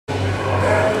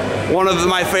One of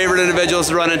my favorite individuals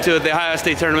to run into at the Ohio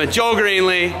State tournament, Joe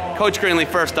Greenlee. Coach Greenlee,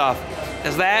 first off,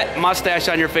 is that mustache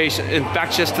on your face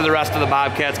infectious to the rest of the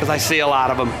Bobcats? Because I see a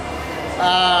lot of them.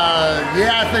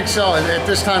 Yeah, I think so. At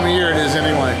this time of year, it is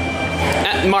anyway.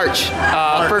 At March.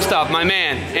 First off, my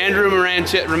man, Andrew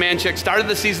Romanchik, started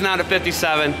the season out at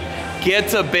 57,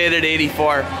 gets a bid at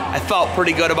 84. I felt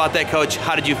pretty good about that, Coach.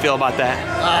 How did you feel about that?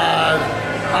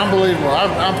 Unbelievable.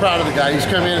 I'm proud of the guy. He's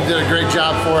come in and did a great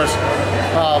job for us.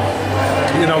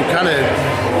 You know, kind of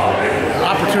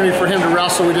opportunity for him to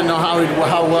wrestle. We didn't know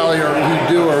how well he'd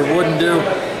do or wouldn't do.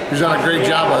 He's done a great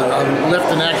job of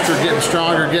lifting extra, getting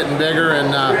stronger, getting bigger,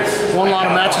 and won a lot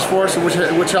of matches for us,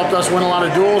 which helped us win a lot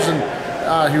of duels,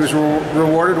 and he was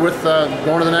rewarded with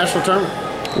going to the national tournament.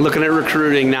 Looking at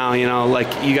recruiting now, you know, like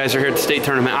you guys are here at the state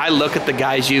tournament, I look at the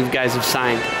guys you guys have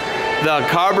signed. The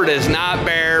cupboard is not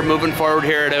bare moving forward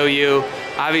here at OU.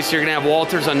 Obviously, you're going to have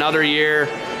Walters another year.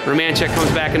 Romanchik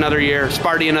comes back another year.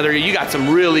 Sparty another year. You got some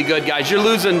really good guys. You're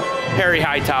losing Harry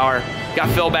Hightower. Got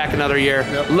Phil back another year.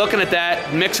 Yep. Looking at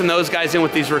that, mixing those guys in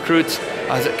with these recruits.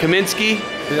 Is it Kaminsky?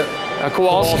 Yep.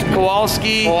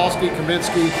 Kowalski. Kowalski,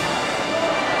 Kaminsky,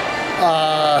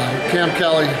 Cam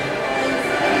Kelly.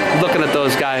 Looking at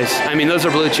those guys, I mean, those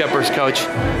are blue chippers, Coach.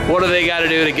 What do they got to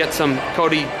do to get some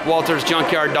Cody Walters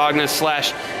junkyard dogness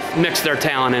 / mix their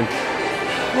talent in?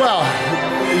 Well,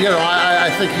 you know, I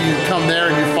think you come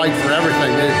there and you fight for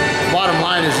everything. The bottom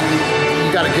line is you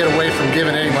got to get away from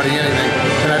giving anybody anything.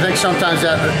 And I think sometimes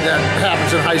that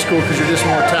happens in high school because you're just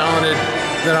more talented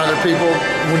than other people.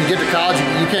 When you get to college,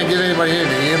 you can't give anybody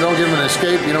anything. You don't give them an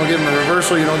escape, you don't give them a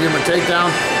reversal, you don't give them a takedown.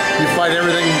 You fight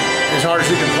everything as hard as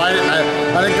you can fight it. And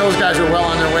I think those guys are well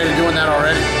on their way to doing that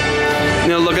already.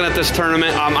 You know, looking at this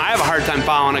tournament, I have a hard time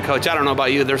following it, Coach. I don't know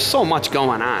about you. There's so much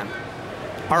going on.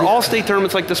 Are all state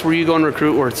tournaments like this where you go and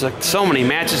recruit, where it's like so many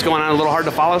matches going on, a little hard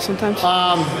to follow sometimes?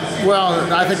 Well,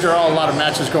 I think there are a lot of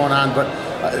matches going on, but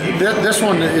this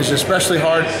one is especially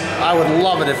hard. I would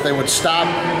love it if they would stop,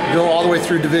 go all the way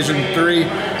through Division III,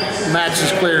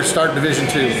 matches clear, start Division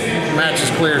II. Matches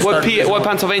clear, start Division What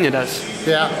Pennsylvania does?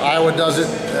 Yeah, Iowa does it.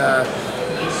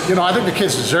 You know, I think the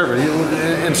kids deserve it.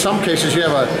 In some cases, you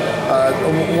have a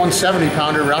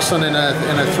 170-pounder wrestling in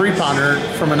a 3-pounder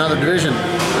from another division,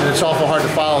 and it's awful hard to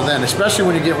follow then, especially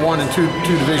when you get 1 and 2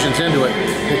 divisions into it.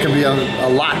 It can be a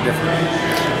lot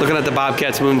different. Looking at the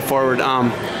Bobcats moving forward,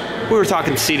 we were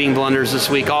talking seeding blunders this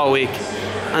week, all week,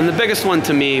 and the biggest one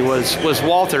to me was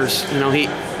Walters. You know, he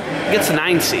gets a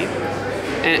 9 seed,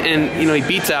 and you know, he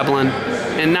beats Evelyn,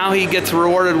 and now he gets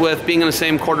rewarded with being in the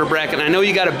same quarter bracket. And I know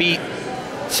you got to beat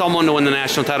someone to win the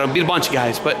national title, beat a bunch of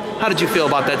guys, but how did you feel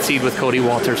about that seed with Cody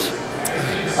Walters?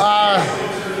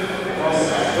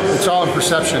 It's all in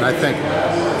perception, I think.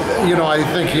 You know, I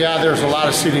think, yeah, there's a lot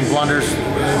of seeding blunders.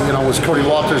 You know, was Cody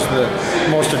Walters the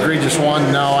most egregious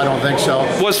one? No, I don't think so.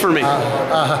 Was for me.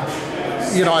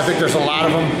 You know, I think there's a lot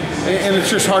of them, and it's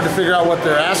just hard to figure out what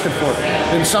they're asking for.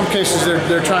 In some cases,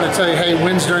 they're trying to tell you, hey,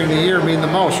 wins during the year mean the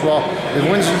most. Well, if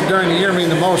wins during the year mean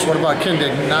the most, what about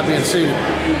Kindig not being seeded?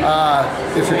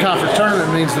 If your conference tournament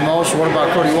means the most, what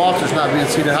about Cody Walters not being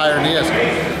seeded higher than he is?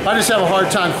 I just have a hard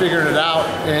time figuring it out,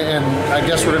 and I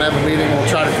guess we're going to have a meeting,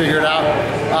 we'll try to figure it out.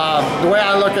 The way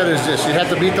I look at it is this: you have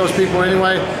to beat those people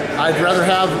anyway. I'd rather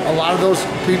have a lot of those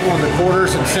people in the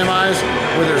quarters and semis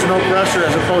where there's no pressure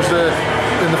as opposed to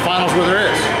in the finals where there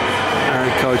is. All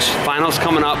right, Coach. Finals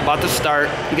coming up, about to start.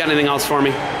 You got anything else for me?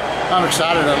 I'm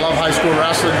excited. I love high school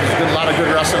wrestling. There's a lot of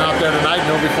good wrestling out there tonight, and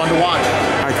it'll be fun to watch.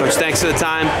 All right, Coach. Thanks for the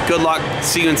time. Good luck.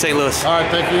 See you in St. Louis. All right,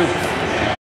 thank you.